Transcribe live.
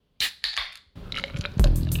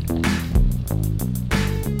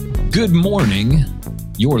Good morning.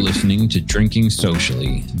 You're listening to Drinking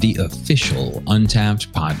Socially, the official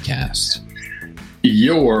Untapped podcast.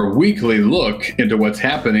 Your weekly look into what's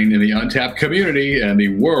happening in the Untapped community and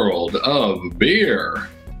the world of beer.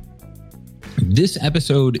 This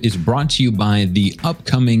episode is brought to you by the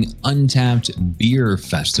upcoming Untapped Beer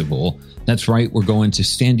Festival. That's right, we're going to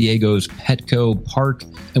San Diego's Petco Park,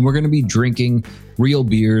 and we're going to be drinking real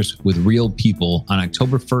beers with real people on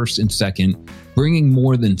October 1st and 2nd, bringing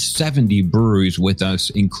more than 70 breweries with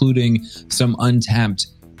us, including some Untapped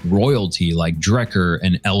royalty like Drekker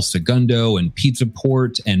and El Segundo and Pizza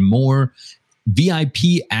Port and more.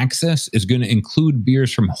 VIP access is going to include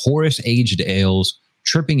beers from Horace Aged Ales,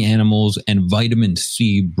 Tripping Animals, and Vitamin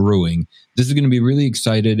C Brewing. This is going to be really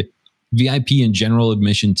excited. VIP and general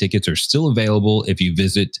admission tickets are still available if you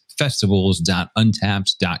visit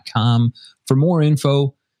festivals.untapped.com. For more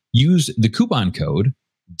info, use the coupon code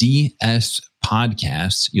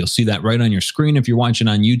DSPodcast. You'll see that right on your screen if you're watching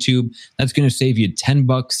on YouTube. That's going to save you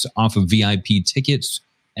 $10 off of VIP tickets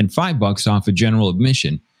and $5 off of general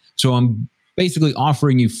admission. So I'm basically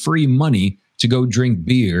offering you free money to go drink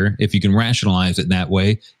beer. If you can rationalize it that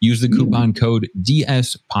way, use the coupon code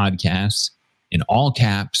DSPodcast in all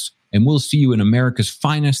caps, and we'll see you in America's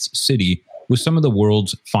finest city with some of the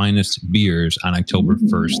world's finest beers on October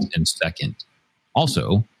 1st and 2nd.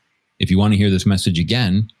 Also, if you want to hear this message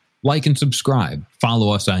again, like and subscribe.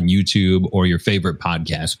 Follow us on YouTube or your favorite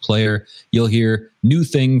podcast player. You'll hear new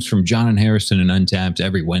things from John and Harrison and Untapped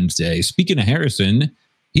every Wednesday. Speaking of Harrison,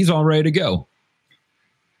 he's all ready to go.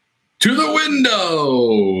 To the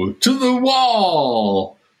window, to the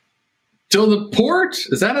wall, to the port.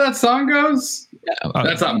 Is that how that song goes? Yeah,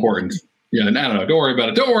 that's not important. Yeah, I don't know. Don't worry about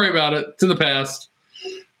it. Don't worry about it. To the past.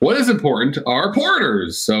 What is important are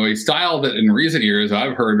porters. So a style that in recent years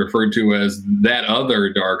I've heard referred to as that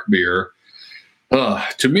other dark beer.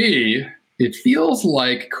 To me, it feels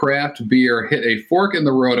like craft beer hit a fork in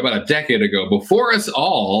the road about a decade ago. Before us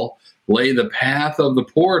all lay the path of the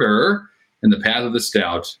porter and the path of the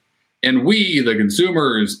stout. And we, the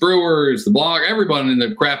consumers, brewers, the blog, everyone in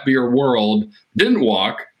the craft beer world didn't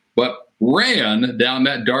walk, but ran down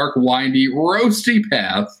that dark, windy, roasty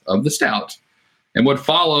path of the stout. And what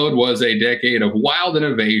followed was a decade of wild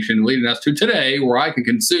innovation leading us to today, where I can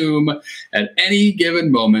consume at any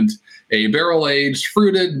given moment a barrel-aged,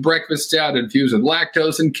 fruited breakfast stout infused with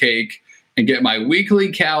lactose and cake and get my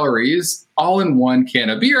weekly calories all in one can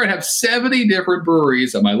of beer and have 70 different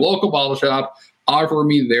breweries at my local bottle shop offer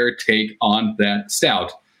me their take on that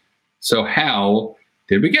stout. So how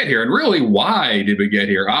did we get here? And really, why did we get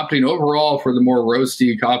here? Opting overall for the more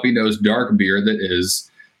roasty, coffee-nosed dark beer that is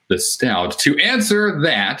the stout. To answer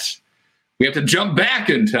that, we have to jump back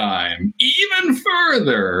in time, even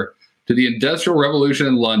further, to the Industrial Revolution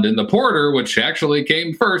in London. The porter, which actually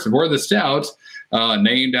came first before the stout,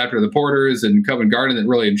 named after the porters in Covent Garden that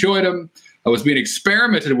really enjoyed them, was being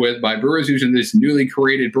experimented with by brewers using this newly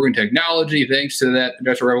created brewing technology, thanks to that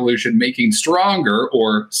Industrial Revolution making stronger,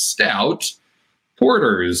 or stout,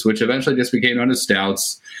 porters, which eventually just became known as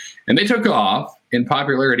stouts. And they took off in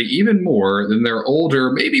popularity even more than their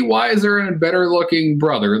older, maybe wiser and better-looking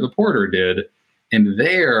brother, the porter, did. And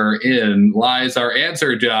therein lies our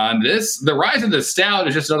answer, John. The rise of the stout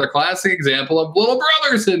is just another classic example of little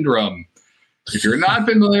brother syndrome. If you're not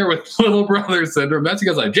familiar with little brother syndrome, that's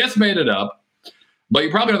because I just made it up. But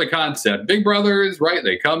you probably know the concept. Big brothers, right?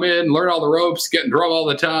 They come in, learn all the ropes, get in trouble all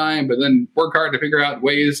the time, but then work hard to figure out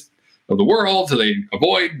ways of the world so they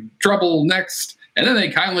avoid trouble next. And then they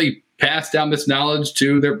kindly pass down this knowledge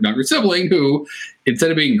to their younger sibling, who,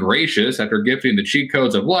 instead of being gracious after gifting the cheat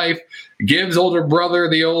codes of life, gives older brother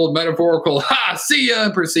the old metaphorical, ha, see ya,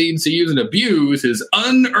 and proceeds to use and abuse his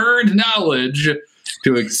unearned knowledge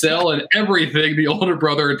to excel in everything the older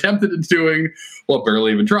brother attempted at doing, well,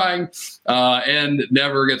 barely even trying, and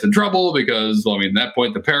never gets in trouble because, well, I mean, at that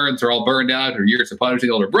point, the parents are all burned out for years of punishing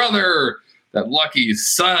the older brother. That lucky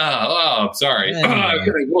son. Oh, I'm sorry. I'm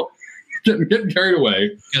getting carried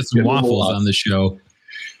away. Got some waffles on the show.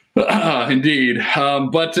 Indeed.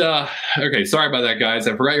 Okay, sorry about that, guys.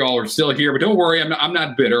 I forgot you all are still here, but don't worry. I'm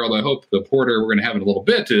not bitter, although I hope the porter we're going to have in a little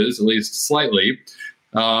bit is, at least slightly.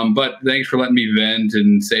 But thanks for letting me vent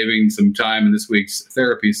and saving some time in this week's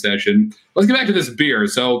therapy session. Let's get back to this beer.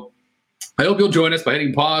 So I hope you'll join us by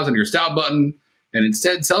hitting pause on your stout button and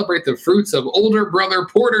instead celebrate the fruits of older brother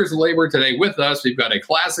porter's labor today with us. We've got a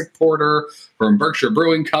classic porter from Berkshire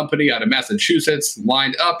Brewing Company out of Massachusetts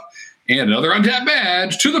lined up, and another Untapped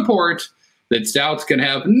badge to the port that stouts can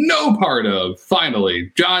have no part of.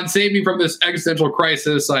 Finally, John, save me from this existential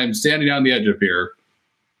crisis I'm standing on the edge of here.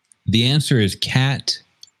 The answer is Cat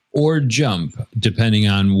or jump, depending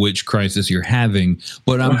on which crisis you're having.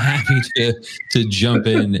 But I'm happy to jump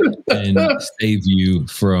in and save you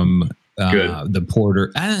from the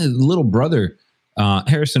porter. Little brother.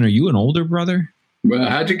 Harrison, are you an older brother? Well,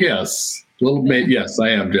 how'd you guess? Little mate. Yes, I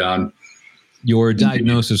am, John. Your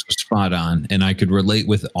diagnosis was spot on, and I could relate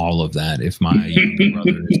with all of that. If my younger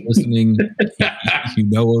brother is listening, you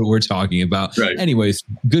know what we're talking about. Right. Anyways,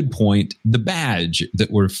 good point. The badge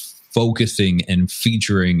that we're focusing and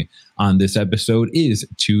featuring on this episode is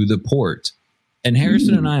To the Port. And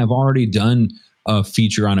Harrison and I have already done a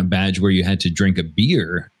feature on a badge where you had to drink a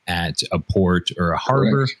beer at a port or a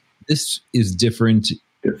harbor. Correct. This is different.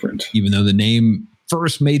 Even though the name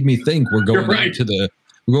first made me think we're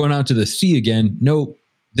going out to the sea again. No,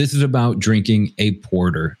 this is about drinking a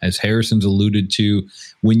porter. As Harrison's alluded to,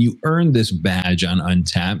 when you earn this badge on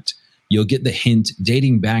Untappd, you'll get the hint.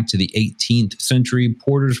 Dating back to the 18th century,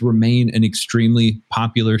 porters remain an extremely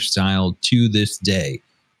popular style to this day.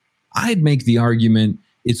 I'd make the argument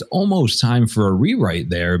it's almost time for a rewrite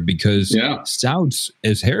there, because stouts,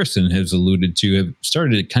 as Harrison has alluded to, have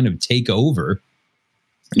started to kind of take over.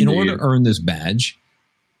 In order to earn this badge,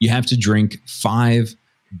 you have to drink 5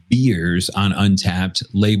 beers on Untappd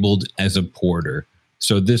labeled as a porter.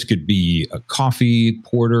 So this could be a coffee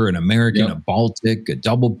porter, an American, a Baltic, a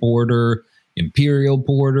double porter, imperial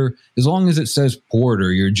porter. As long as it says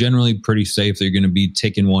porter, you're generally pretty safe. They're going to be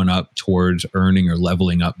taking one up towards earning or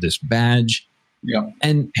leveling up this badge. Yeah.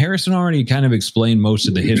 And Harrison already kind of explained most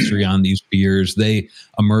of the history on these beers. They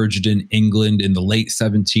emerged in England in the late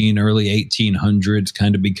early 1800s,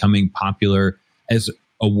 kind of becoming popular as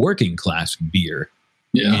a working class beer.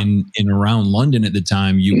 Yeah. In around London at the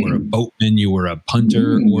time, you were a boatman, you were a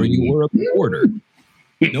punter, or you were a porter.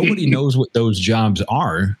 Nobody knows what those jobs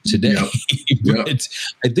are today. Yep.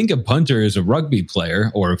 I think a punter is a rugby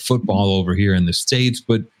player or a football over here in the States.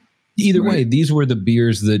 But either way, these were the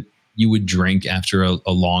beers that you would drink after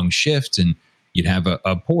a long shift, and you'd have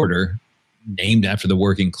a porter named after the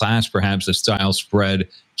working class. Perhaps the style spread,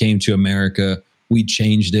 came to America. We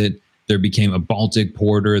changed it. There became a Baltic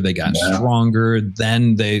porter. They got stronger.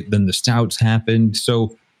 Then the stouts happened.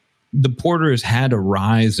 So the porter has had a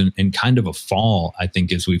rise and kind of a fall, I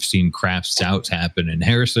think, as we've seen craft stouts happen. And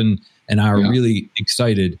Harrison and I are really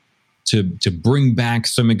excited to bring back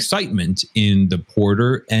some excitement in the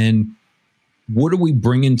porter. And what are we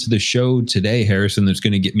bringing to the show today, Harrison, that's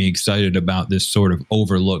going to get me excited about this sort of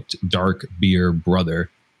overlooked dark beer brother?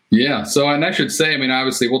 Yeah. So, and I should say, I mean,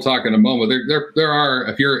 obviously we'll talk in a moment. There are,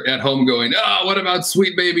 if you're at home going, oh, what about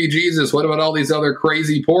Sweet Baby Jesus? What about all these other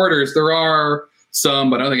crazy porters? There are some,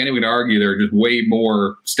 but I don't think anyone would argue there are just way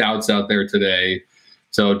more stouts out there today.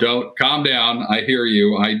 So don't calm down. I hear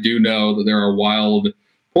you. I do know that there are wild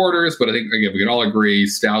porters, but I think, again, we can all agree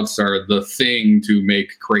stouts are the thing to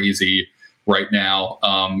make crazy right now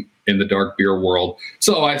in the dark beer world.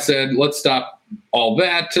 So I said, let's stop all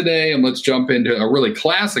that today and let's jump into a really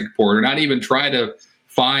classic porter, not even try to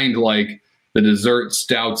find like the dessert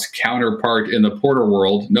stouts counterpart in the porter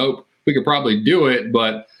world. Nope, we could probably do it,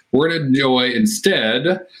 but we're going to enjoy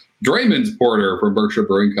instead Drayman's Porter from Berkshire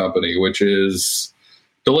Brewing Company, which is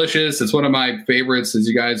delicious. It's one of my favorites, as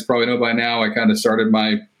you guys probably know by now. I kind of started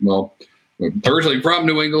originally from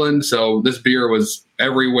New England, so this beer was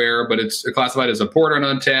everywhere, but it's classified as a porter on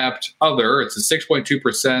Untappd. It's a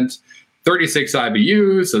 6.2%, 36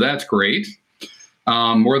 IBUs, so that's great.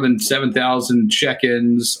 More than 7,000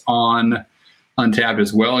 check-ins on Untappd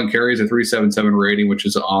as well, and carries a 3.77 rating, which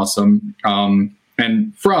is awesome.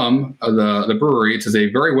 And from the brewery, it is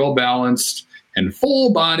a very well-balanced and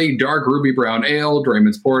full-bodied dark ruby brown ale.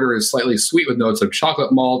 Drayman's Porter is slightly sweet with notes of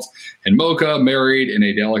chocolate malt and mocha, married in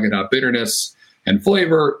a delicate hop bitterness and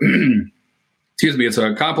flavor. It's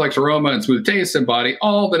a complex aroma and smooth taste and body,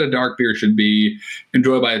 all that a dark beer should be.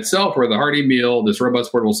 Enjoyed by itself or the hearty meal, this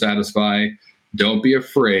robust porter will satisfy. Don't be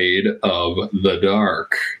afraid of the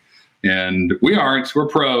dark. And we aren't. We're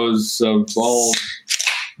pros of all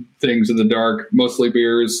things in the dark, mostly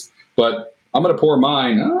beers. But I'm going to pour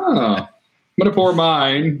mine. I'm going to pour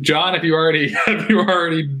mine. John, if you already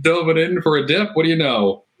dove it in for a dip, what do you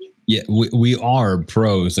know? Yeah, we are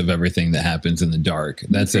pros of everything that happens in the dark.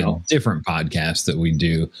 That's a different podcast that we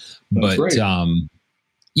do. But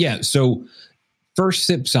right. So first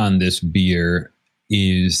sips on this beer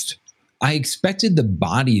is, I expected the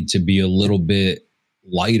body to be a little bit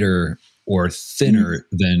lighter or thinner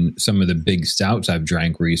than some of the big stouts I've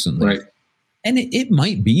drank recently. Right. And it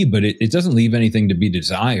might be, but it doesn't leave anything to be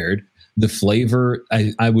desired. The flavor,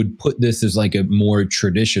 I would put this as like a more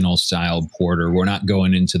traditional style porter. We're not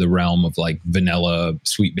going into the realm of like vanilla,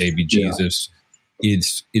 Sweet Baby Jesus. Yeah.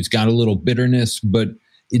 It's got a little bitterness, but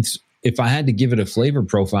if I had to give it a flavor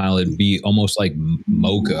profile, it'd be almost like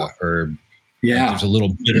mocha, or like there's a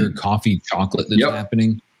little bitter coffee chocolate that's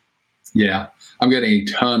happening. Yeah, I'm getting a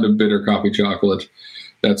ton of bitter coffee chocolate.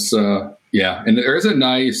 That's and there's a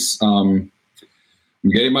nice. I'm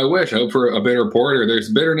getting my wish. I hope for a bitter porter.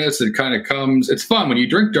 There's bitterness that kind of comes. It's fun when you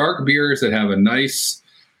drink dark beers that have a nice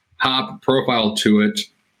hop profile to it.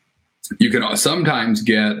 You can sometimes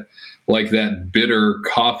get like that bitter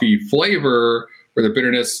coffee flavor, where the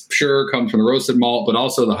bitterness comes from the roasted malt, but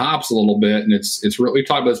also the hops a little bit. And it's really, we've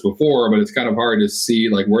talked about this before, but it's kind of hard to see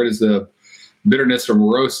like where does the bitterness from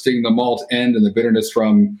roasting the malt end and the bitterness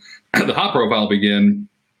from the hop profile begin.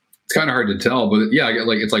 It's kind of hard to tell, but yeah, I get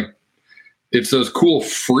it's those cool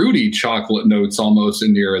fruity chocolate notes almost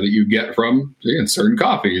in here that you get from certain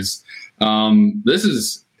coffees. This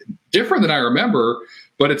is different than I remember,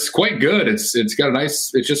 but it's quite good. It's got a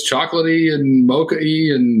nice. It's just chocolatey and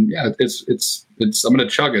mocha-y, and it's. I'm going to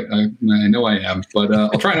chug it. I know I am, but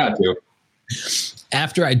I'll try not to.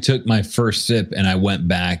 After I took my first sip and I went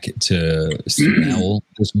back to smell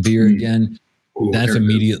this beer again, that's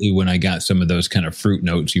immediately when I got some of those kind of fruit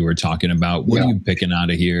notes you were talking about. What are you picking out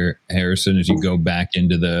of here, Harrison, as you go back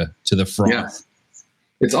into the froth? Yeah.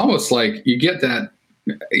 It's almost like you get that.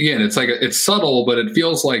 Again, it's subtle, but it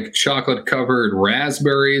feels like chocolate covered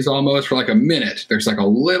raspberries almost for like a minute. There's like a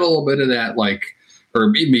little bit of that, like, or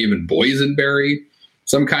maybe even boysenberry,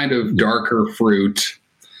 some kind of darker fruit.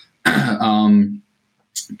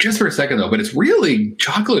 Just for a second though, but it's really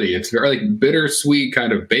chocolatey. It's very like bittersweet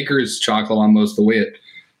kind of baker's chocolate almost, the way it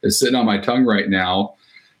is sitting on my tongue right now,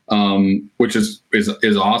 which is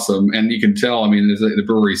awesome. And you can tell, I mean, as the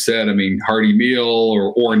brewery said, I mean, hearty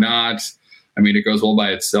meal or not. I mean, it goes well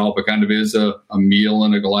by itself. It kind of is a meal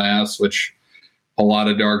in a glass, which a lot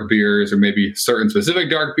of dark beers, or maybe certain specific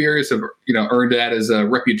dark beers, have earned that as a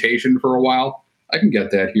reputation for a while. I can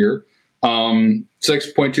get that here.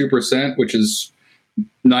 6.2%, which is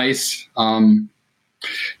nice.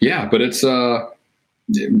 But it's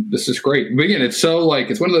this is great. But again, it's so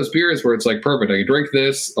like it's one of those beers where it's like perfect. I can drink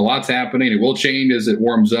this. A lot's happening. It will change as it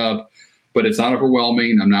warms up. But it's not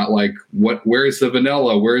overwhelming. I'm not like, where's the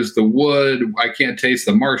vanilla? Where's the wood? I can't taste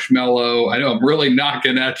the marshmallow. I know I'm really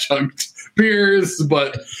knocking at chunked beers,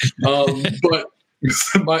 but at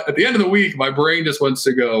the end of the week, my brain just wants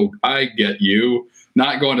to go, I get you,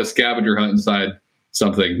 not going to scavenger hunt inside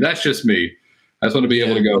something. That's just me. I just want to be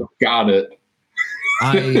able to go, got it.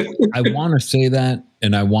 I want to say that,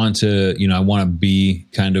 and I want to, I want to be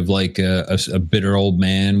kind of like a bitter old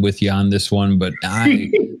man with you on this one. But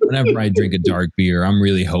whenever I drink a dark beer, I'm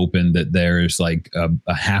really hoping that there's like a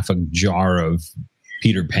half a jar of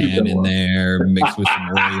Peter Pan in there mixed with some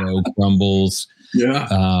Oreo crumbles. Yeah.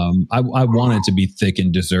 I want it to be thick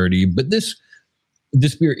and desserty, but this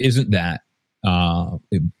beer isn't that.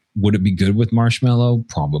 Would it be good with marshmallow?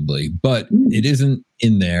 Probably, but it isn't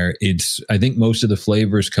in there. I think most of the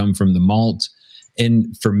flavors come from the malt.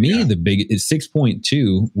 And for me, the big is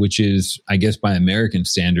 6.2, which is, I guess, by American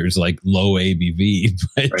standards, like low ABV.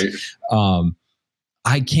 But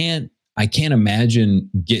I can't imagine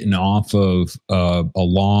getting off of a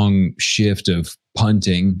long shift of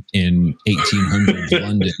punting in 1800s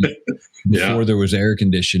London before there was air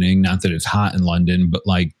conditioning. Not that it's hot in London, but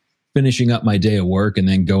like finishing up my day of work and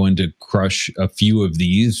then going to crush a few of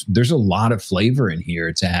these. There's a lot of flavor in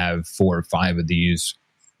here to have 4 or 5 of these,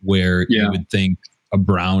 where you would think a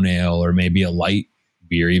brown ale or maybe a light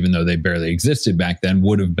beer, even though they barely existed back then,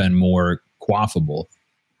 would have been more quaffable.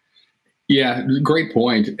 Yeah, great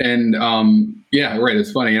point. And right.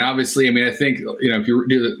 It's funny. And obviously, I mean, I think, if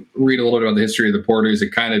you read a little bit about the history of the porters,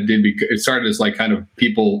 it kind of it started as like kind of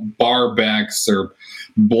people bar backs or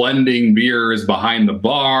blending beers behind the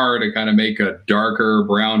bar to kind of make a darker,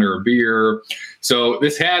 browner beer. So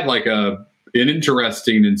this had like an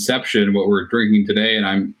interesting inception, what we're drinking today.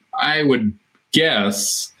 And I would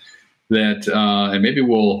guess that, and maybe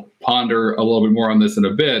we'll ponder a little bit more on this in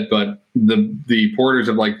a bit, but the porters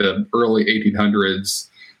of like the early 1800s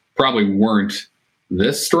probably weren't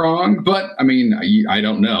this strong. But I mean, I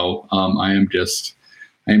don't know. I am just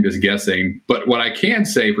guessing. But what I can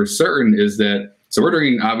say for certain is that, so we're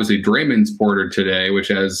drinking obviously Drayman's Porter today, which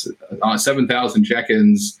has 7,000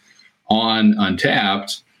 check-ins on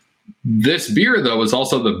Untappd. This beer, though, is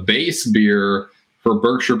also the base beer for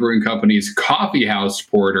Berkshire Brewing Company's Coffee House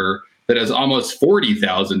Porter that has almost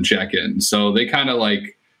 40,000 check-ins. So they kind of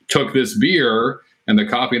like took this beer and the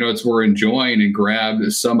coffee notes we're enjoying and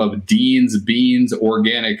grabbed some of Dean's Beans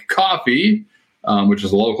Organic Coffee, which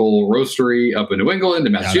is a local roastery up in New England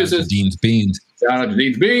and Massachusetts. Shout out to Dean's Beans. Shout out to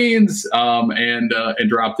Dean's Beans, and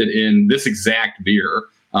dropped it in this exact beer.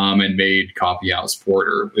 and made Coffee House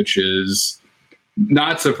Porter, which is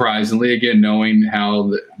not surprisingly, again, knowing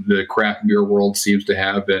how the craft beer world seems to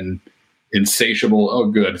have an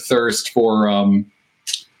insatiable, thirst for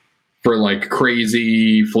like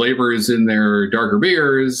crazy flavors in their darker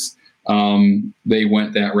beers. They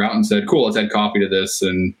went that route and said, cool, let's add coffee to this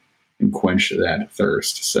and quench that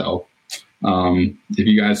thirst. So if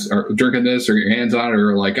you guys are drinking this or your hands on it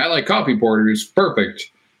or like, I like coffee porters,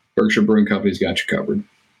 perfect. Berkshire Brewing Company's got you covered.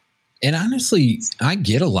 And honestly, I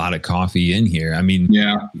get a lot of coffee in here. I mean,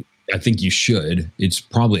 yeah, I think you should. It's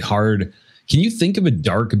probably hard. Can you think of a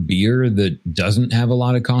dark beer that doesn't have a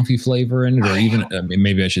lot of coffee flavor in it? Or even,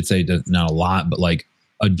 maybe I should say not a lot, but like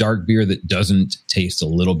a dark beer that doesn't taste a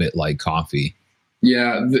little bit like coffee?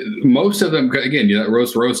 Yeah, most of them, again,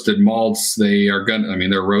 roasted malts, they're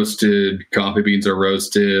roasted, coffee beans are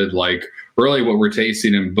roasted. Like really what we're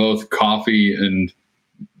tasting in both coffee and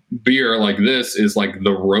beer like this is like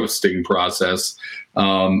the roasting process.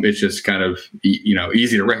 It's just kind of,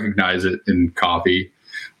 easy to recognize it in coffee.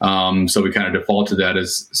 So we kind of default to that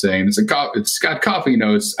as saying it's got coffee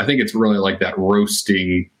notes. I think it's really like that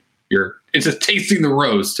roasting. It's just tasting the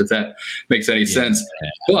roast, if that makes any sense.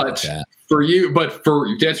 But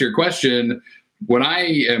to answer your question, when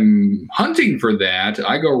I am hunting for that,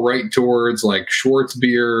 I go right towards like Schwartz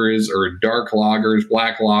beers or dark lagers,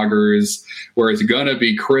 black lagers, where it's going to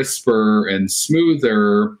be crisper and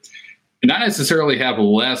smoother, and not necessarily have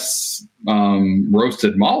less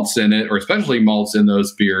roasted malts in it, or especially malts in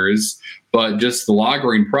those beers, but just the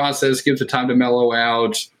lagering process gives it time to mellow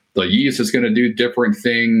out. The yeast is going to do different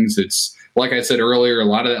things. It's like I said earlier, a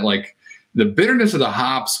lot of that, like the bitterness of the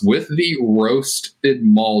hops with the roasted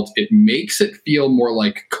malt, it makes it feel more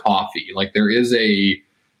like coffee. Like there is a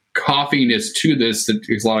coffeeness to this. That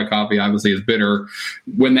a lot of coffee obviously is bitter.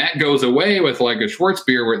 When that goes away with like a Schwartz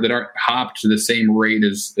beer that aren't hopped to the same rate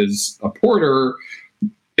as a porter,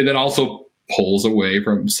 and then also pulls away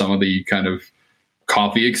from some of the kind of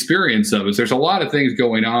coffee experience of it. So there's a lot of things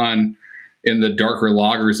going on in the darker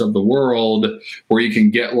lagers of the world where you can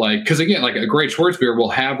get like, because again, like a great Schwartz beer will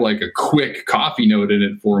have like a quick coffee note in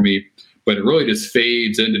it for me, but it really just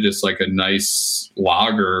fades into just like a nice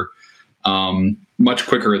lager much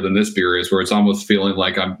quicker than this beer is, where it's almost feeling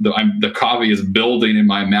like the coffee is building in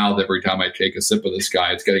my mouth every time I take a sip of this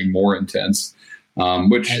guy. It's getting more intense,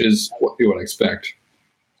 which is what you would expect.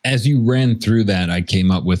 As you ran through that, I came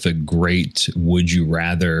up with a great would you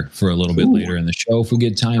rather for a little bit later in the show if we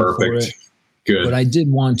get time for it. Good. But I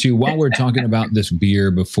did want to, while we're talking about this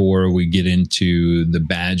beer, before we get into the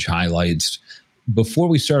badge highlights, before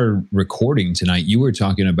we started recording tonight, you were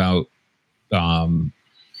talking about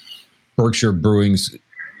Berkshire Brewing's,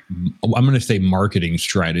 I'm going to say marketing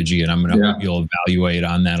strategy, and I'm going to hope you'll evaluate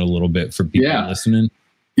on that a little bit for people listening.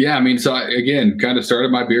 Yeah, I mean, so I, again, kind of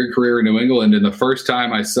started my beer career in New England, and the first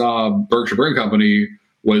time I saw Berkshire Brewing Company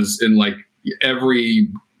was in like every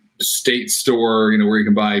state store, where you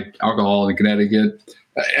can buy alcohol in Connecticut.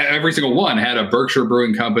 Every single one had a Berkshire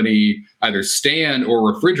Brewing Company either stand or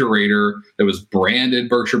refrigerator that was branded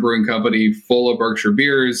Berkshire Brewing Company, full of Berkshire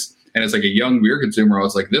beers. And as like a young beer consumer, I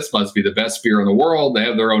was like, this must be the best beer in the world. They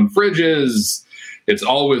have their own fridges. It's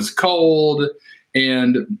always cold.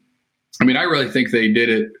 And I mean, I really think they did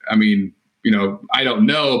it. I mean, I don't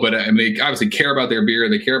know, but I mean, they obviously care about their beer.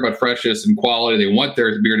 They care about freshness and quality. They want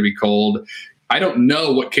their beer to be cold. I don't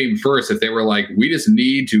know what came first. If they were like, we just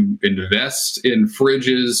need to invest in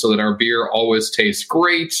fridges so that our beer always tastes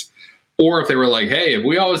great, or if they were like, hey, if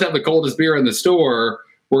we always have the coldest beer in the store,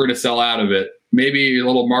 we're going to sell out of it. Maybe a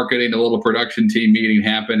little marketing, a little production team meeting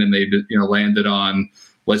happened, and they landed on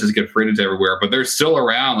let's just get fridges everywhere. But they're still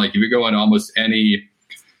around. Like if you go into almost any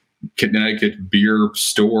Connecticut beer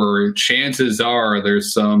store, chances are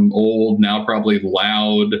there's some old, now probably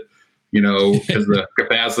loud, because the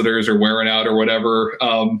capacitors are wearing out or whatever,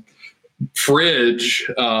 fridge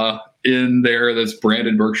in there that's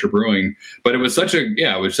branded Berkshire Brewing. But it was such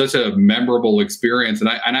a memorable experience. And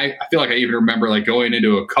I feel like I even remember like going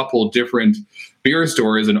into a couple different beer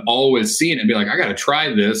stores and always seeing it and be like, I got to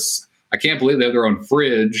try this. I can't believe they have their own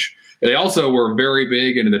fridge. They also were very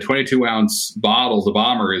big into the 22-ounce bottles of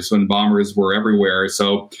Bombers when Bombers were everywhere.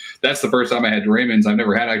 So that's the first time I had Draymonds. I've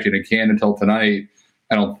never had actually in a can until tonight,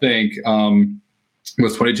 I don't think. It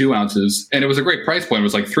was 22 ounces. And it was a great price point. It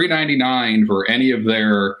was like $3.99 for any of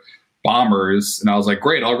their Bombers. And I was like,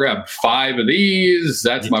 great, I'll grab 5 of these.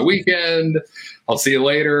 That's my weekend. I'll see you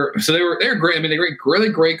later. So they're great. I mean, they're really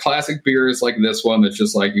great classic beers like this one that's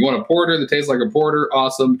just like, you want a porter that tastes like a porter?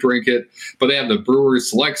 Awesome, drink it. But they have the Brewers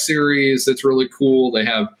Select series that's really cool. They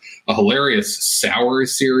have a hilarious sour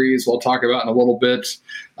series we'll talk about in a little bit.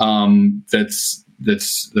 That's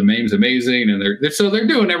that's the name's amazing, and they're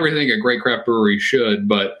doing everything a great craft brewery should.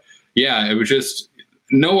 But yeah, it was just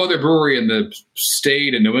no other brewery in the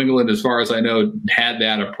state in New England, as far as I know, had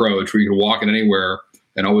that approach where you could walk in anywhere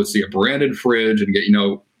and always see a branded fridge and get,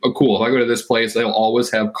 oh, cool. If I go to this place, they'll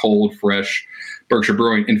always have cold, fresh Berkshire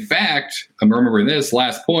Brewing. In fact, I'm remembering this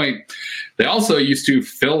last point. They also used to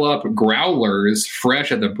fill up growlers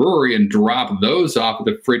fresh at the brewery and drop those off at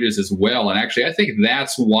the fridges as well. And actually, I think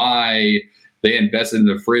that's why they invested in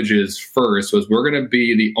the fridges first, was we're going to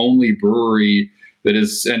be the only brewery that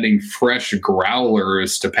is sending fresh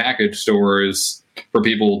growlers to package stores for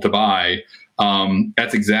people to buy.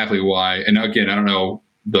 That's exactly why. And again, I don't know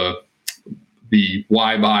the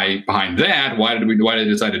why behind that. Why did they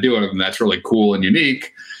decide to do it? And that's really cool and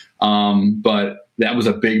unique. But that was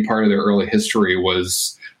a big part of their early history.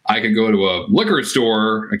 Was I could go to a liquor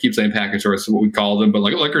store. I keep saying package store, that's what we call them, but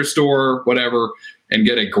like a liquor store, whatever, and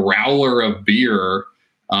get a growler of beer.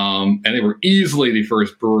 And they were easily the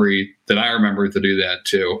first brewery that I remember to do that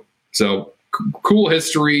too. So cool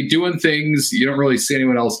history, doing things you don't really see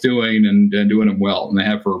anyone else doing, and doing them well. And they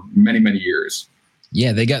have for many, many years.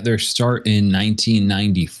 Yeah, they got their start in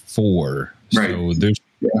 1994. Right. So there's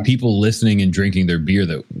people listening and drinking their beer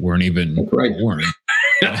that weren't even born.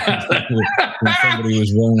 When somebody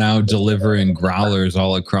was running out delivering growlers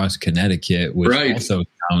all across Connecticut, which also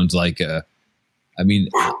sounds like I know,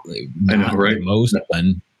 right? Most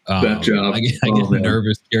fun. That job. I get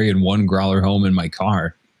nervous carrying one growler home in my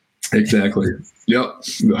car. Exactly. Yep.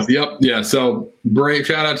 Yeah. So great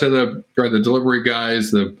shout out to the delivery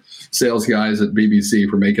guys, the sales guys at BBC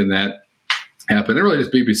for making that happen. And really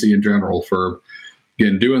just BBC in general for,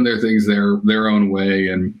 again, doing their things their own way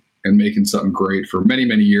and making something great for many,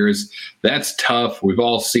 many years. That's tough. We've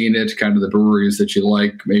all seen it, kind of the breweries that you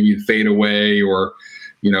like maybe fade away, or,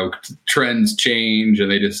 trends change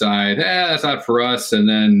and they decide, that's not for us. And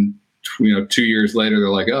then, 2 years later, they're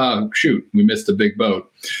like, oh, shoot, we missed a big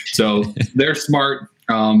boat. So they're smart.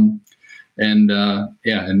 And then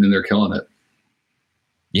they're killing it.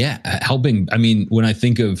 Yeah. Helping. I mean, when I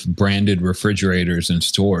think of branded refrigerators in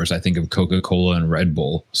stores, I think of Coca-Cola and Red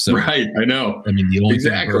Bull. So, right. I know. I mean, the only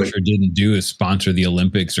thing Berkshire didn't do is sponsor the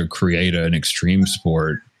Olympics or create an extreme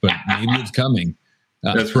sport, but maybe it's coming.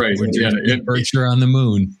 That's right. Berkshire on the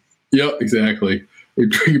moon. Yep, exactly.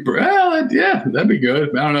 Yeah, that'd be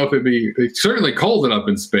good. I don't know if it's certainly cold enough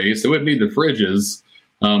in space. They wouldn't need the fridges.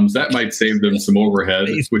 So that might save them some overhead,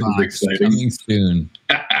 which is exciting. Coming soon.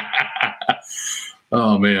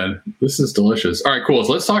 Oh, man, this is delicious. All right, cool.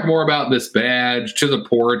 So let's talk more about this badge to the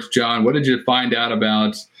port. John, what did you find out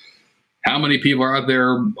about how many people are out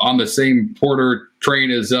there on the same porter train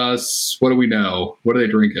as us? What do we know? What are they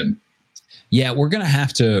drinking? Yeah, we're going to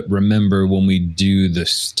have to remember when we do the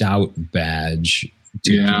stout badge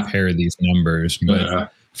to compare these numbers.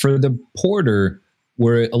 But for the porter,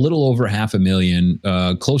 we're a little over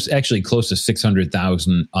 500,000, close to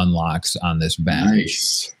 600,000 unlocks on this badge.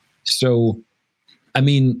 Nice. So, I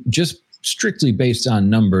mean, just strictly based on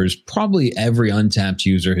numbers, probably every Untapped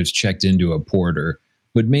user has checked into a porter,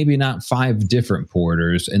 but maybe not 5 different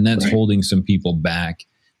porters, and that's holding some people back.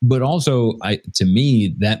 But also, to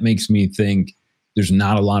me, that makes me think there's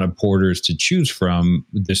not a lot of porters to choose from.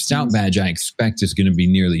 The stout badge, I expect, is going to be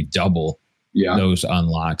nearly double those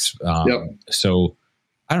unlocks. So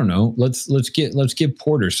I don't know. Let's give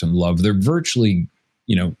porters some love. They're virtually,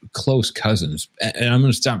 close cousins. And I'm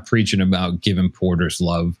going to stop preaching about giving porters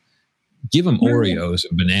love. Give them Oreos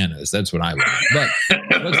and bananas. That's what I want. But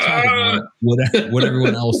let's talk about what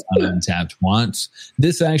everyone else on Untapped wants.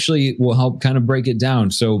 This actually will help kind of break it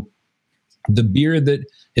down. So the beer that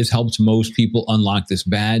has helped most people unlock this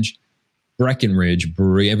badge, Breckenridge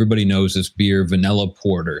Brewery. Everybody knows this beer, Vanilla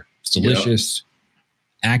Porter. It's delicious,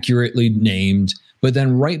 accurately named. But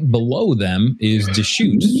then right below them is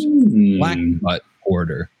Deschutes Black Butt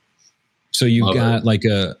Porter. So you've got like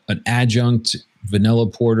an adjunct vanilla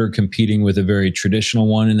porter competing with a very traditional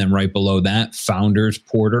one, and then right below that, Founders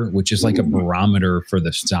Porter, which is like a barometer for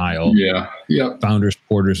the style. Founders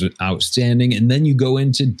Porter is outstanding, and then you go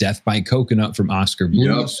into Death by Coconut from Oscar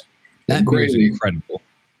Blues. That beer is incredible.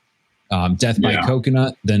 Death by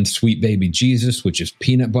Coconut, then Sweet Baby Jesus, which is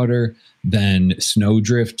peanut butter, then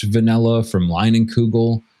Snowdrift Vanilla from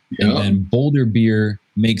Leinenkugel, and then Boulder Beer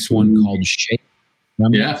makes one called Shake.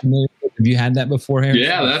 Have you had that before, Harry?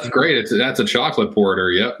 Yeah, that's great. That's a chocolate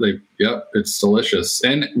porter. Yep, it's delicious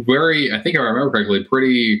and very. I think I remember correctly,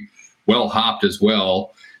 pretty well hopped as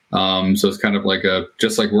well. So it's kind of like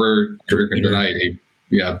just like we're drinking tonight.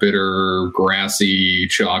 Bitter, grassy,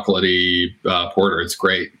 chocolatey porter. It's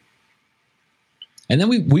great. And then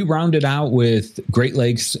we rounded out with Great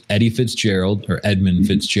Lakes Eddie Fitzgerald, or Edmund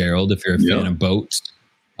Fitzgerald, if you're a fan of boats.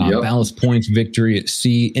 Ballast Point's Victory at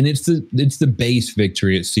Sea, and it's the base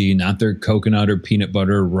Victory at Sea, not their coconut or peanut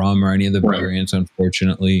butter or rum or any of the variants,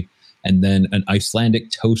 unfortunately. And then an Icelandic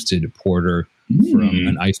toasted porter from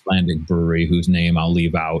an Icelandic brewery whose name I'll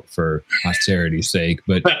leave out for posterity's sake.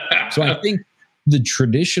 But so I think the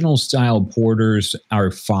traditional style porters are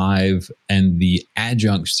 5 and the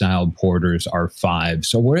adjunct style porters are 5.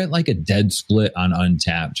 So we're at like a dead split on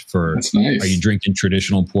Untapped for, That's nice. Are you drinking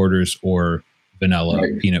traditional porters or vanilla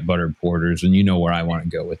peanut butter porters? And you know where I want to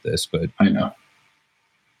go with this, but I know.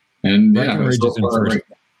 And so far,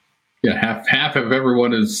 half of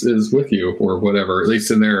everyone is with you or whatever, at least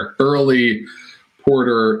in their early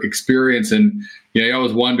porter experience. And you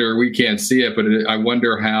always wonder, we can't see it, but I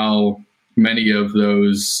wonder how many of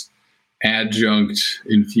those adjunct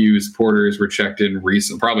infused porters were checked in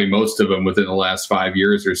recent, probably most of them within the last 5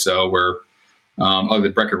 years or so, where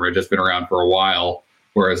the Breckenridge has been around for a while,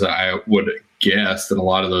 whereas I would guess that a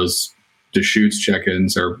lot of those Deschutes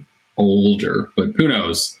check-ins are older, but who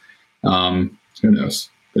knows?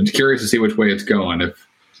 But curious to see which way it's going. If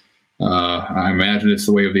I imagine it's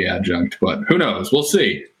the way of the adjunct, but who knows? We'll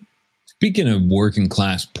see. Speaking of working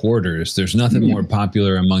class porters, there's nothing more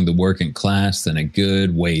popular among the working class than a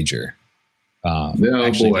good wager.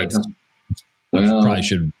 Actually, probably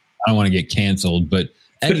should. I don't want to get canceled, but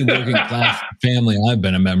any working class family I've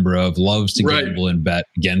been a member of loves to gamble and bet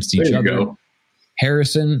against each other. Go.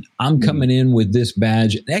 Harrison, I'm coming in with this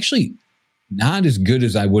badge. Actually, not as good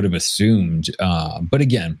as I would have assumed. But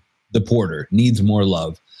again, the porter needs more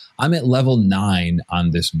love. I'm at level 9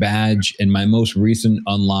 on this badge, and my most recent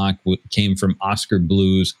unlock came from Oscar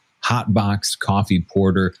Blues Hot Box Coffee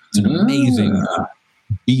Porter. It's an amazing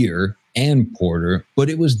beer and porter,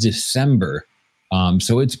 but it was December.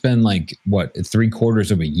 So it's been like,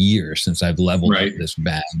 3/4 of a year since I've leveled up this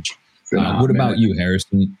badge. What about you,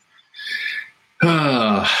 Harrison?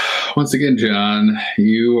 Once again, John,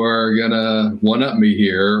 you are going to one-up me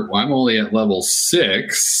here. I'm only at level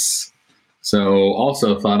 6. So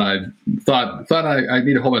also thought I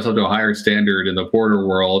need to hold myself to a higher standard in the porter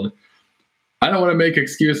world. I don't want to make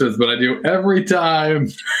excuses, but I do every time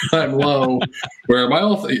I'm low. Where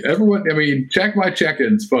check my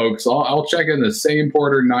check-ins, folks. I'll check in the same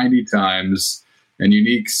porter 90 times, and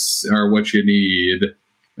uniques are what you need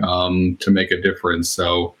to make a difference.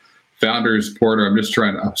 So Founders Porter, I was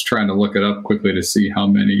trying to look it up quickly to see how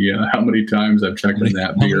many times I've checked in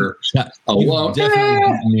that beer alone.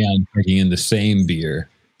 Definitely me on drinking in the same beer.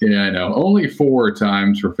 Yeah, I know. Only 4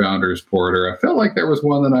 times for Founders Porter. I felt like there was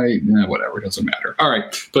one that whatever, it doesn't matter. All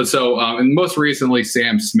right. But so, and most recently,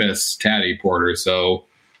 Sam Smith's Taddy Porter. So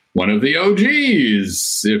one of the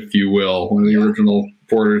OGs, if you will, one of the original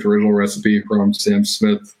porters, original recipe from Sam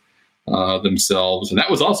Smith themselves. And that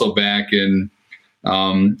was also back in,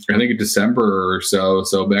 I think in December or so.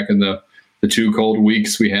 So back in the 2 cold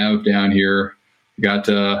weeks we have down here, got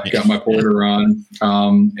my porter on,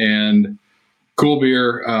 and cool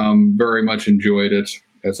beer. Very much enjoyed it,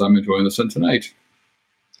 as I'm enjoying this one tonight.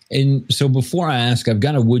 And so before I ask, I've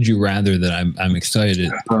got a would you rather that I'm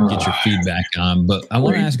excited to get your feedback on, but I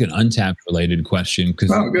want to ask an Untapped related question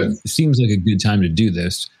because it seems like a good time to do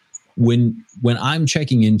this. When I'm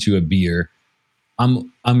checking into a beer,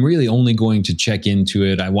 I'm really only going to check into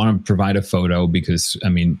it. I want to provide a photo because,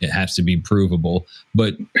 it has to be provable.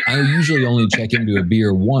 But I usually only check into a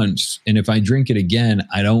beer once. And if I drink it again,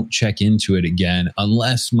 I don't check into it again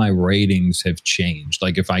unless my ratings have changed.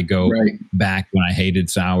 Like if I go back when I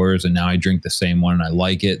hated sours and now I drink the same one and I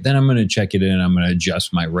like it, then I'm going to check it in and I'm going to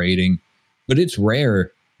adjust my rating. But it's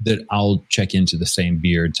rare that I'll check into the same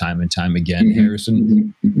beer time and time again. Mm-hmm.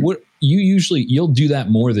 Harrison, what you'll do that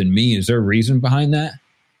more than me. Is there a reason behind that?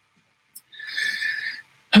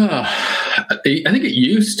 I think it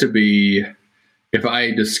used to be if I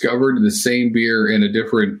discovered the same beer in a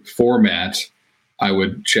different format, I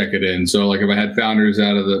would check it in. So like if I had Founders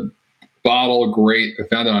out of the bottle, great. If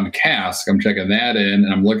I found it on cask, I'm checking that in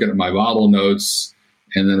and I'm looking at my bottle notes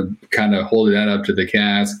and then kind of holding that up to the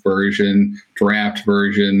cask version, draft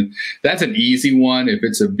version. That's an easy one if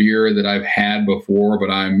it's a beer that I've had before, but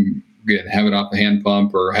I'm have it off the hand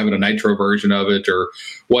pump or having a nitro version of it or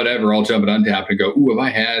whatever. I'll jump it Untapped and go, ooh, if I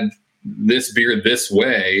had this beer this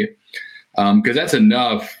way, because that's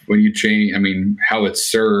enough when you change, how it's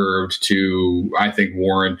served to, I think,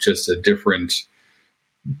 warrant just a different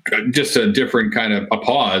kind of a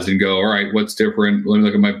pause and go, all right, what's different? Let me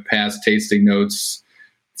look at my past tasting notes,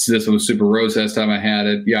 So this was Super Rose last time I had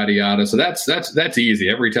it, yada yada. So that's easy.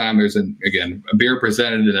 Every time there's a beer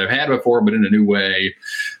presented that I've had before, but in a new way,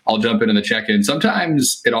 I'll jump in the check-in.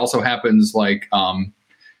 Sometimes it also happens like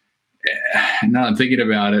now I'm thinking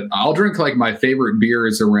about it, I'll drink like my favorite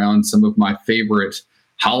beers around some of my favorite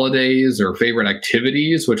holidays or favorite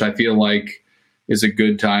activities, which I feel like is a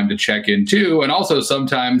good time to check in too. And also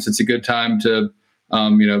sometimes it's a good time to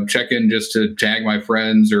check in just to tag my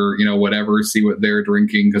friends or, whatever, see what they're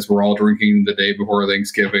drinking, because we're all drinking the day before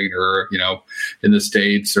Thanksgiving or, in the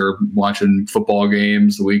States, or watching football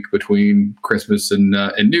games the week between Christmas and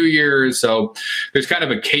New Year's. So there's kind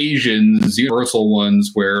of occasions, universal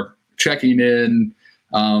ones, where checking in,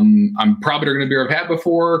 I'm probably drinking a beer I've had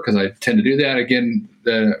before, because I tend to do that again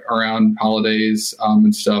around holidays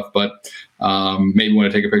and stuff. But maybe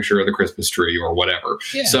want to take a picture of the Christmas tree or whatever.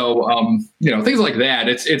 Yeah. So, things like that.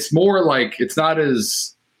 It's more like, it's not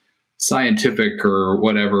as scientific or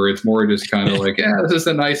whatever. It's more just kind of like, this is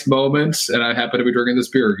a nice moment, and I happen to be drinking this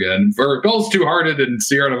beer again. For Bell's Two Hearted and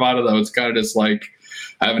Sierra Nevada, though, it's kind of just like,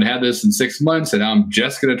 I haven't had this in 6 months, and I'm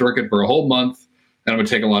just going to drink it for a whole month, and I'm going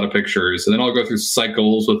to take a lot of pictures. And then I'll go through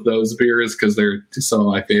cycles with those beers because they're some of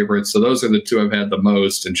my favorites. So those are the two I've had the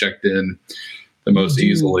most and checked in the most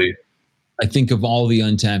easily. I think of all the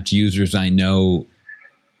Untappd users I know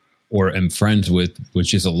or am friends with,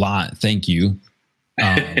 which is a lot. Thank you.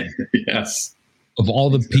 Yes. Of all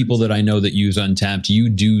the people that I know that use Untappd, you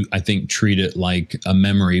do, I think, treat it like a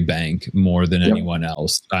memory bank more than anyone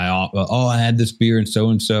else. I had this beer and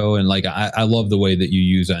so, and like, I love the way that you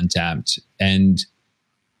use Untappd, and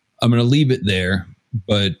I'm going to leave it there,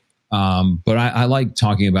 but I like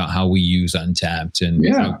talking about how we use Untappd, and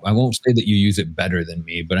I won't say that you use it better than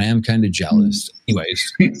me, but I am kind of jealous.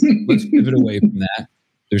 Anyways, let's pivot away from that.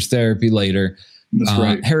 There's therapy later. That's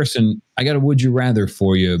right. Harrison, I got a would you rather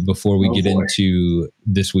for you before we get into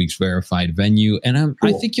this week's verified venue, and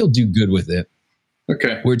I think you'll do good with it.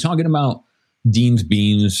 Okay. We're talking about Dean's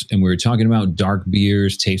Beans, and we're talking about dark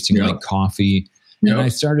beers tasting like coffee. And I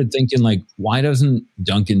started thinking, like, why doesn't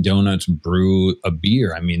Dunkin' Donuts brew a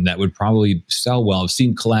beer? I mean, that would probably sell well. I've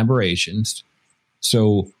seen collaborations.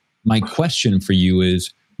 So my question for you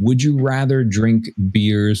is, would you rather drink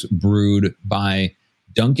beers brewed by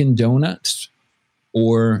Dunkin' Donuts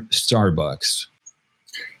or Starbucks?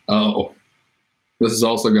 Oh, this is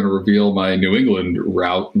also going to reveal my New England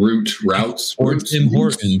routes. Or Tim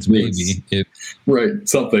Hortons, maybe. Right,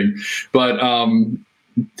 something. But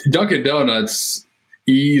Dunkin' Donuts...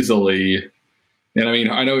 easily. And I mean,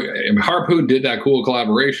 I know Harpoon did that cool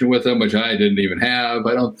collaboration with them, which I didn't even have,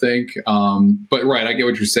 I don't think. But right, I get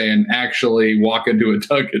what you're saying. Actually walk into a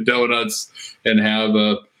Dunkin' Donuts and have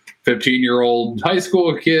a 15-year-old high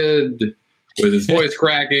school kid with his voice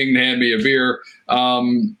cracking hand me a beer. But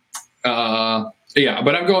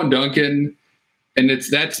I'm going Dunkin'. And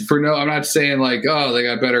I'm not saying like, oh, they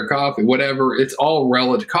got better coffee, whatever. It's all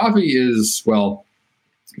relative. Coffee is, well,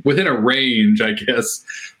 within a range, I guess,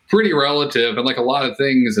 pretty relative. And like a lot of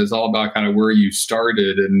things, it's all about kind of where you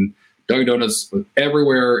started. And Dunkin' Donuts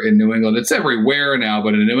everywhere in New England. It's everywhere now,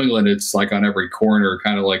 but in New England, it's like on every corner,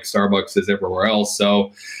 kind of like Starbucks is everywhere else.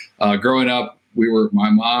 So growing up, my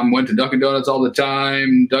mom went to Dunkin' Donuts all the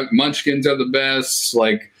time. Munchkins are the best.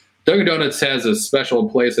 Like Dunkin' Donuts has a special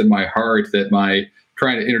place in my heart that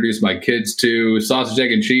trying to introduce my kids to. Sausage,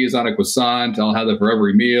 egg, and cheese on a croissant. I'll have that for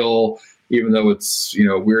every meal, even though it's,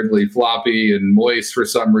 weirdly floppy and moist for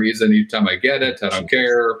some reason. Each time I get it, I don't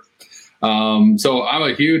care. So I'm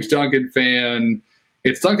a huge Dunkin' fan.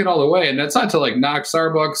 It's Dunkin' all the way. And that's not to like knock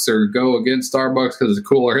Starbucks or go against Starbucks because it's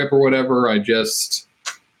cool or hip or whatever.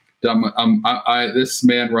 This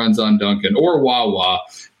man runs on Dunkin' or Wawa,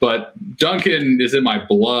 but Dunkin' is in my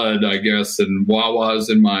blood, I guess, and Wawa's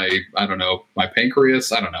in my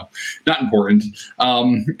pancreas. I don't know. Not important.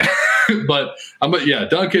 But I'm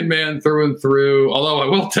Dunkin' man through and through. Although I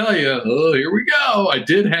will tell you, here we go. I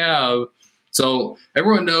did have, so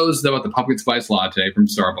everyone knows about the pumpkin spice latte from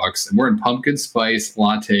Starbucks, and we're in pumpkin spice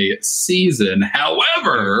latte season.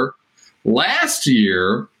 However, last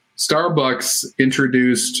year, Starbucks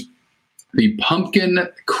introduced the pumpkin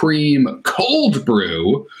cream cold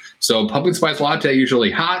brew. So pumpkin spice latte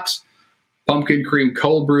usually hot, pumpkin cream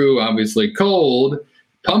cold brew obviously cold.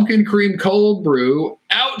 Pumpkin cream cold brew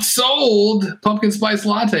outsold pumpkin spice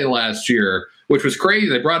latte last year, which was crazy.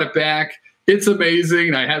 They brought it back. It's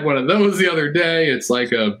amazing. I had one of those the other day. It's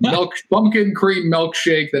like a pumpkin cream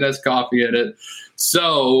milkshake that has coffee in it.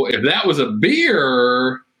 So if that was a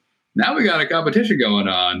beer, now we got a competition going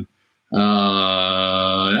on.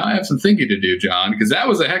 Now I have some thinking to do, John, because that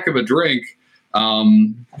was a heck of a drink.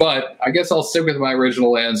 But I guess I'll stick with my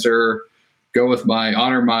original answer. go with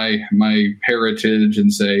honor my heritage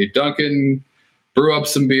and say, Duncan, brew up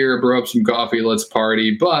some beer, brew up some coffee, let's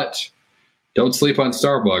party, but don't sleep on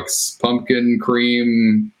Starbucks. Pumpkin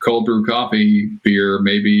cream, cold brew coffee beer,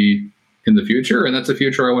 maybe in the future, and that's a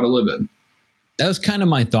future I want to live in. That was kind of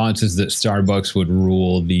my thoughts, is that Starbucks would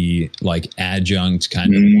rule the like adjunct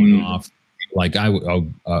kind of one-off. Like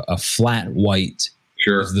a flat white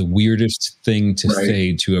is the weirdest thing to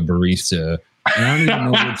say to a barista. And I don't even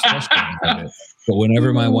know what's special about it. But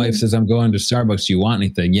whenever my wife says, I'm going to Starbucks, do you want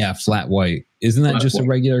anything? Yeah, flat white. Isn't that just a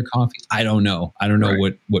regular coffee? I don't know. I don't know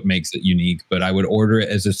what makes it unique, but I would order it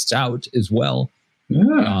as a stout as well.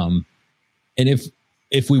 Yeah. And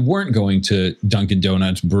if we weren't going to Dunkin'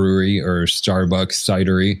 Donuts Brewery or Starbucks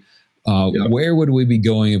Cidery, where would we be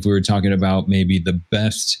going if we were talking about maybe the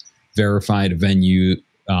best verified venue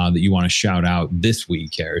that you want to shout out this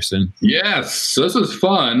week, Harrison? Yes, this was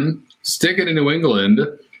fun. Sticking in New England,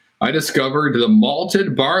 I discovered the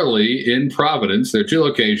Malted Barley in Providence. There are 2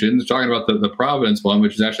 locations. Talking about the Providence one,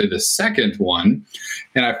 which is actually the second one.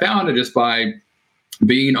 And I found it just by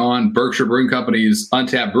being on Berkshire Brewing Company's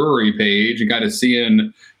Untapped Brewery page and kind of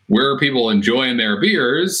seeing where people enjoying their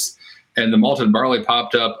beers. And the Malted Barley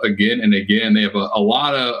popped up again and again. They have a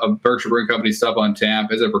lot of Berkshire Brewing Company stuff on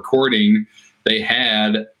tap. As of recording, they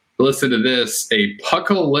had, listen to this, a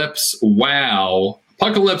Puckalypse Wow.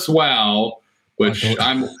 Puckalypse Wow, which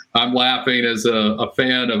I'm laughing as a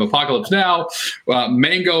fan of Apocalypse Now.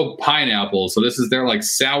 Mango Pineapple. So this is their like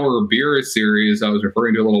sour beer series I was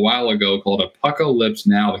referring to a little while ago, called Apocalypse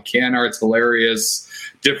Now. The can art's hilarious.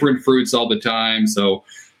 Different fruits all the time. So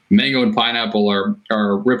mango and pineapple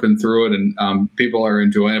are ripping through it, and people are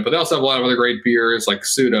enjoying it. But they also have a lot of other great beers, like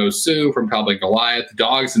Pseudo Sue from Cowboy Goliath,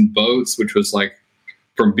 Dogs and Boats, which was like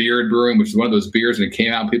from Beard Brewing, which is one of those beers, and it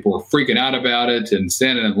came out, people were freaking out about it and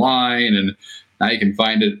standing in line, and now you can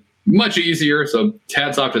find it much easier. So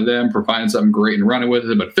hats off to them for finding something great and running with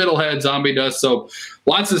it. But Fiddlehead, Zombie Dust, so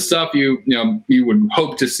lots of stuff you would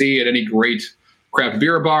hope to see at any great craft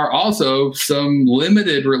beer bar. Also, some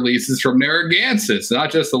limited releases from Narragansett,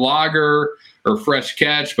 not just the lager or fresh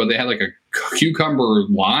catch, but they had like a cucumber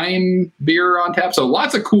lime beer on tap. So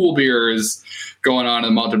lots of cool beers going on in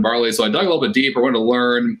the Malted Barley. So I dug a little bit deeper, wanted to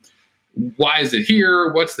learn, why is it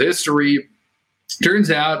here? What's the history?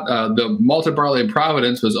 Turns out the Malted Barley in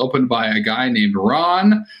Providence was opened by a guy named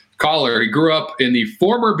Ron Collar. He grew up in the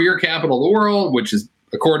former beer capital of the world, which is,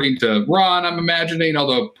 according to Ron, I'm imagining,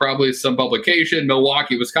 although probably some publication,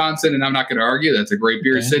 Milwaukee, Wisconsin, and I'm not going to argue. That's a great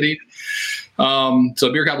beer city.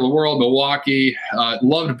 So beer capital of the world, Milwaukee.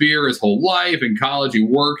 Loved beer his whole life. In college, he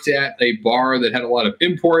worked at a bar that had a lot of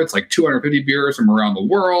imports, like 250 beers from around the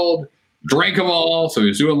world. Drank them all. So he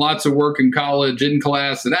was doing lots of work in college, in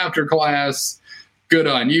class, and after class. Good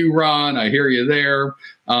on you, Ron. I hear you there.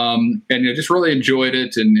 And just really enjoyed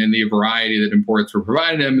it and the variety that imports were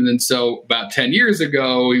providing him. And then so about 10 years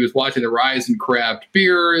ago, he was watching the rise in craft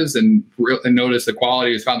beers and noticed the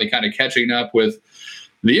quality was finally kind of catching up with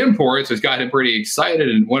the imports, which got him pretty excited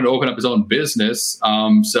and wanted to open up his own business.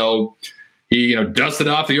 So he dusted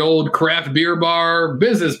off the old craft beer bar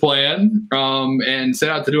business plan and set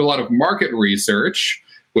out to do a lot of market research,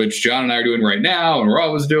 which John and I are doing right now, and we're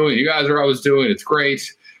always doing. You guys are always doing. It's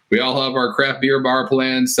great. We all have our craft beer bar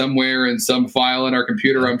plan somewhere in some file in our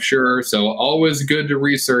computer, I'm sure. So always good to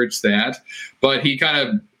research that. But he kind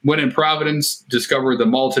of went in Providence, discovered the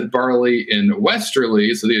Malted Barley in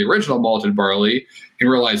Westerly, so the original Malted Barley, and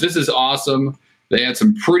realized this is awesome. They had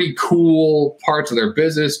some pretty cool parts of their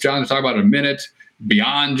business. John's talking about in a minute,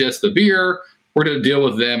 beyond just the beer. We're going to deal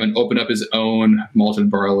with them and open up his own Malted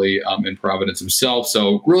Barley in Providence himself.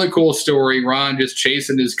 So really cool story. Ron just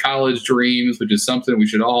chasing his college dreams, which is something we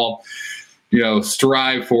should all,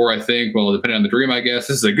 strive for, I think. Well, depending on the dream, I guess.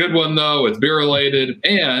 This is a good one, though. It's beer related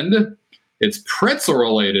and it's pretzel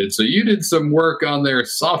related. So you did some work on their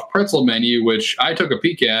soft pretzel menu, which I took a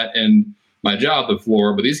peek at in my job the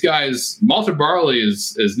floor. But these guys, Malted Barley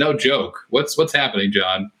is no joke. What's happening,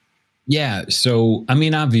 John? Yeah, so I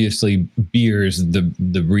mean, obviously, beer is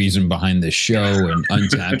the reason behind this show, and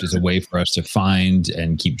Untapped is a way for us to find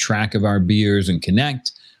and keep track of our beers and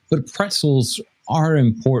connect. But pretzels are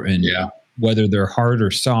important, whether they're hard or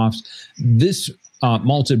soft. This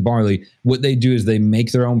Malted Barley, what they do is they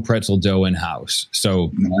make their own pretzel dough in house.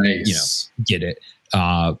 So, get it.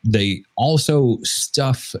 They also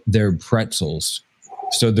stuff their pretzels.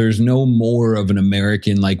 So there's no more of an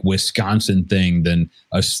American like Wisconsin thing than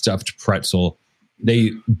a stuffed pretzel.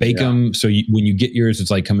 They bake them. So when you get yours,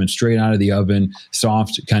 it's like coming straight out of the oven,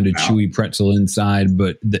 soft, kind of chewy pretzel inside.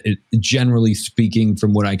 But generally speaking,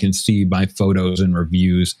 from what I can see by photos and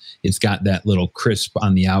reviews, it's got that little crisp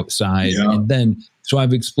on the outside. Yeah. And then, so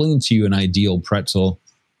I've explained to you an ideal pretzel.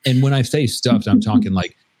 And when I say stuffed, I'm talking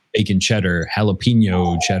like bacon cheddar,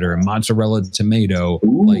 jalapeno cheddar, mozzarella tomato.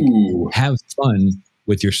 Ooh. Like, have fun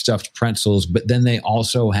with your stuffed pretzels, but then they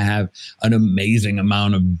also have an amazing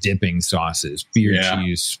amount of dipping sauces, beer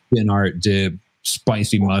cheese, spin art dip,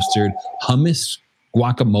 spicy mustard, hummus,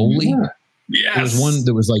 guacamole. Yeah. Yes. There was one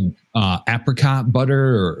that was like apricot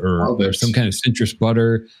butter or some kind of citrus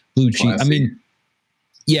butter, blue cheese. I mean,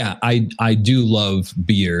 yeah, I do love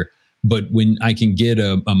beer, but when I can get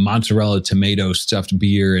a mozzarella tomato stuffed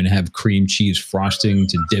beer and have cream cheese frosting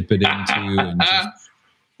to dip it into and just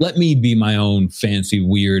let me be my own fancy,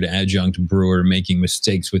 weird adjunct brewer making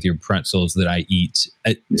mistakes with your pretzels that I eat.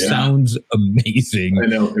 It sounds amazing. I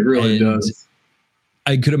know, it really does.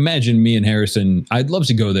 I could imagine me and Harrison, I'd love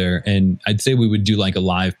to go there, and I'd say we would do like a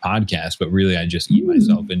live podcast, but really I just eat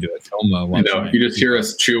myself into a coma. I know, you just hear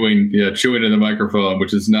us chewing in the microphone,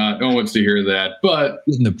 which is not, no one wants to hear that, but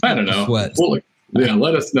I don't know.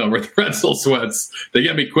 Let us know. We're the pretzel sweats. They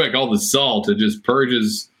get me quick. All the salt, it just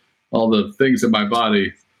purges all the things in my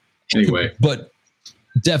body. Anyway, but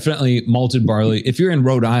definitely malted barley. If you're in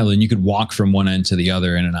Rhode Island, you could walk from one end to the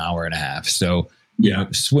other in an hour and a half. So,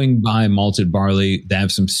 swing by Malted Barley. They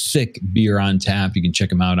have some sick beer on tap. You can check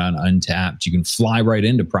them out on Untapped. You can fly right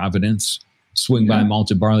into Providence, swing by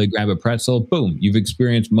Malted Barley, grab a pretzel. Boom, you've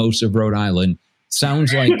experienced most of Rhode Island.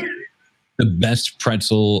 Sounds like the best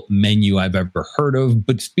pretzel menu I've ever heard of.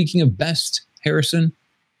 But speaking of best, Harrison,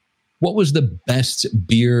 what was the best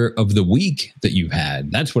beer of the week that you've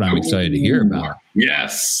had? That's what I'm excited to hear about.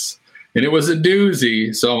 Yes. And it was a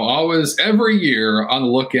doozy. So I'm always, every year, on the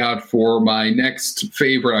lookout for my next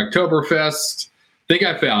favorite Oktoberfest. I think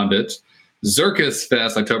I found it. Zirkus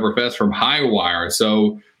Fest Oktoberfest from Highwire.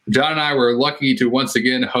 So John and I were lucky to once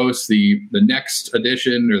again host the next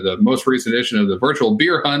edition, or the most recent edition, of the virtual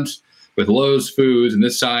beer hunt with Lowe's Foods. And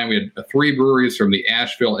this time we had 3 breweries from the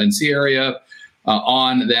Asheville, NC area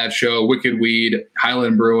on that show: Wicked Weed,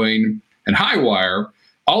 Highland Brewing, and Highwire.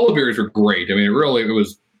 All the beers were great. I mean, it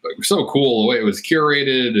was so cool the way it was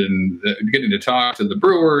curated, and getting to talk to the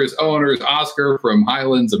brewers, owners. Oscar from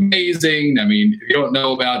Highland's amazing. I mean, if you don't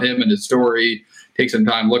know about him and his story, take some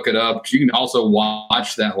time, look it up. You can also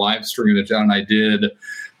watch that live stream that John and I did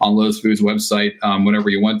on Lowe's Foods website whenever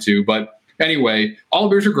you want to. But anyway, all the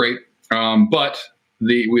beers are great. But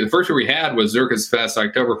the first beer we had was Zirkus Fest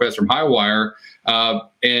Oktoberfest from Highwire.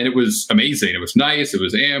 And it was amazing. It was nice. It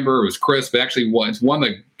was amber. It was crisp. It actually it's won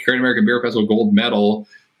the Caribbean American Beer Festival gold medal,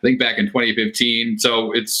 I think, back in 2015.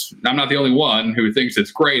 So I'm not the only one who thinks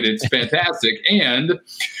it's great. It's fantastic. And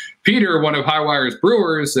Peter, one of Highwire's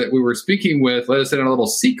brewers that we were speaking with, let us in on a little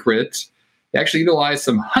secret. They actually utilized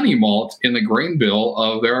some honey malt in the grain bill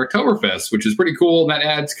of their Oktoberfest, which is pretty cool. And that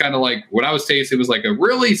adds kind of like, what I was tasting was like a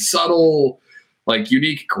really subtle, like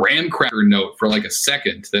unique graham cracker note for like a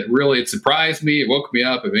second that really, it surprised me. It woke me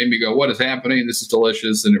up. It made me go, what is happening? This is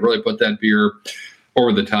delicious. And it really put that beer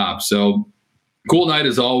over the top. So cool night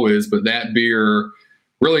as always, but that beer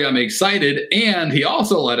really got me excited. And he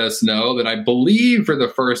also let us know that I believe for the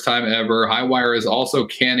first time ever, Highwire is also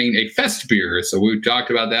canning a fest beer. So we talked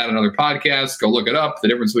about that on other podcasts. Go look it up, the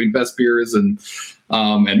difference between fest beers and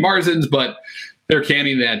Marzens, but they're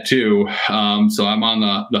canning that too. So I'm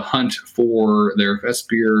on the hunt for their best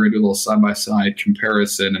beer and do a little side-by-side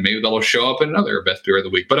comparison, and maybe they'll show up in another best beer of the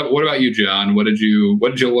week. But what about you, John? What did you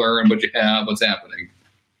learn? What did you have? What's happening?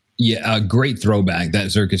 Yeah, a great throwback. That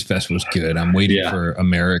Zirkus Fest was good. I'm waiting for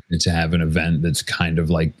America to have an event that's kind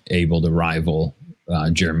of like able to rival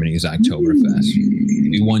Germany's Oktoberfest.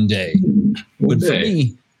 Maybe one day. For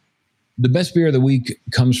me, the best beer of the week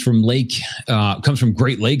comes from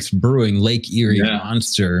Great Lakes Brewing, Lake Erie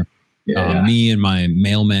Monster. Me and my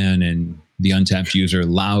mailman and the Untapped user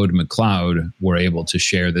Loud McLeod were able to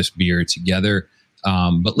share this beer together.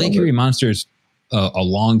 But Lake Erie Monster is a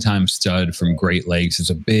longtime stud from Great Lakes. It's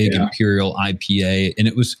a big imperial IPA,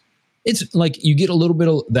 and it's like you get a little bit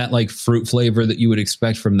of that like fruit flavor that you would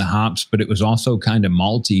expect from the hops, but it was also kind of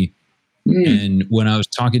malty. And when I was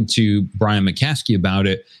talking to Brian McCaskey about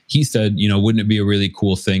it, he said, wouldn't it be a really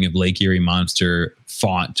cool thing if Lake Erie Monster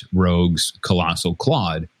fought Rogue's Colossal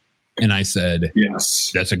Claude? And I said,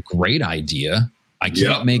 yes, that's a great idea. I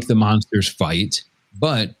can't make the monsters fight,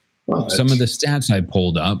 but some of the stats I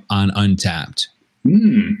pulled up on Untapped.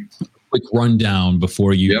 Quick rundown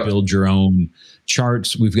before you build your own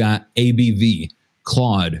charts. We've got ABV,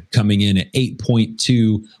 Claude coming in at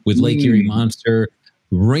 8.2 with Lake Erie Monster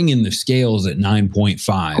ringing the scales at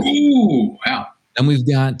 9.5. Ooh, wow. Then we've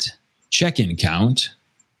got check-in count.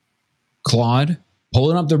 Claude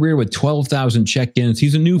pulling up the rear with 12,000 check-ins.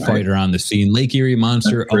 He's a new fighter on the scene. Lake Erie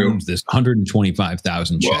Monster owns this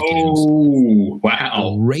 125,000 check-ins. Whoa,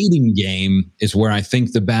 wow. The rating game is where I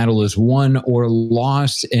think the battle is won or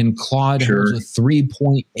lost, and Claude has a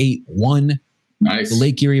 3.81. Nice. The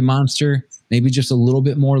Lake Erie Monster, maybe just a little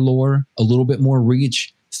bit more lore, a little bit more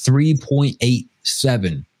reach,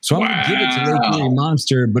 3.87. So I'm going to give it to Lake Erie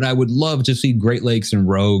Monster, but I would love to see Great Lakes and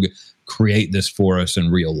Rogue create this for us in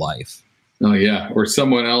real life. Oh, yeah. Or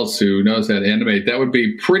someone else who knows how to animate. That would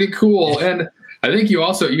be pretty cool. And I think you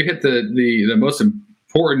hit the most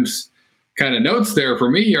important kind of notes there for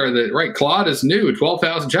me are that, right, Claude is new.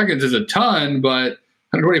 12,000 check-ins is a ton, but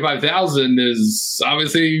 125,000 is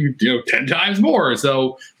obviously 10 times more.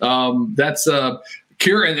 So that's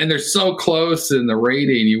cure, and they're so close in the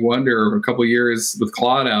rating. You wonder a couple years with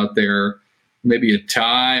Claude out there, maybe a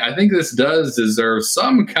tie. I think this does deserve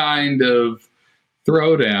some kind of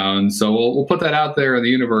throwdown. So we'll put that out there in the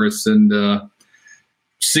universe and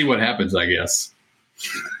see what happens, I guess.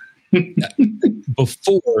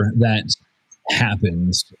 Before that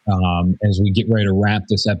happens, as we get ready to wrap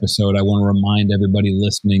this episode, I want to remind everybody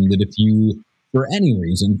listening that if you, for any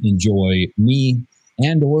reason, enjoy me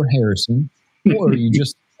and or Harrison, or you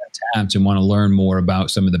just tapped and want to learn more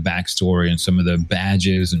about some of the backstory and some of the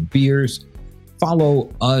badges and beers,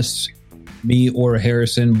 follow us, me or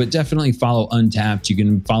Harrison, but definitely follow Untapped. You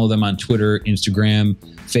can follow them on Twitter, Instagram,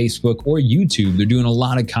 Facebook, or YouTube. They're doing a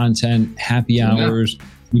lot of content, happy hours,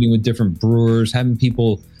 meeting with different brewers, having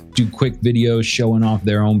people do quick videos showing off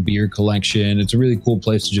their own beer collection. It's a really cool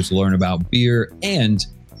place to just learn about beer. And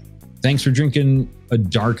thanks for drinking a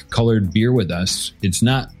dark colored beer with us. It's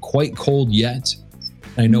not quite cold yet.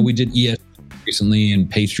 I know we did ES recently and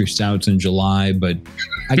pastry stouts in July, but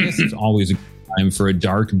I guess it's always a good time for a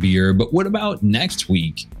dark beer. But what about next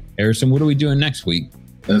week? Harrison, what are we doing next week?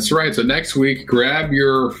 That's right. So next week, grab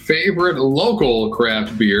your favorite local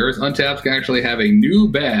craft beers. Untappd's going to actually have a new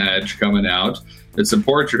badge coming out that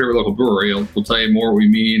supports your favorite local brewery. We'll tell you more what we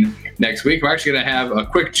mean next week. We're actually going to have a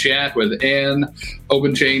quick chat with Ann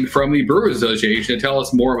Obenchain from the Brewers Association to tell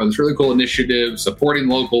us more about this really cool initiative, supporting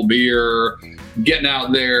local beer, getting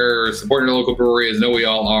out there, supporting your local brewery, as I know we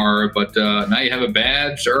all are. But now you have a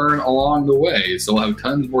badge to earn along the way. So we'll have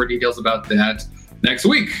tons more details about that next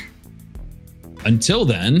week. Until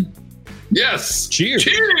then, yes. Cheers.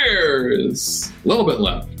 Cheers. A little bit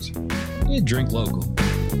left. Drink local.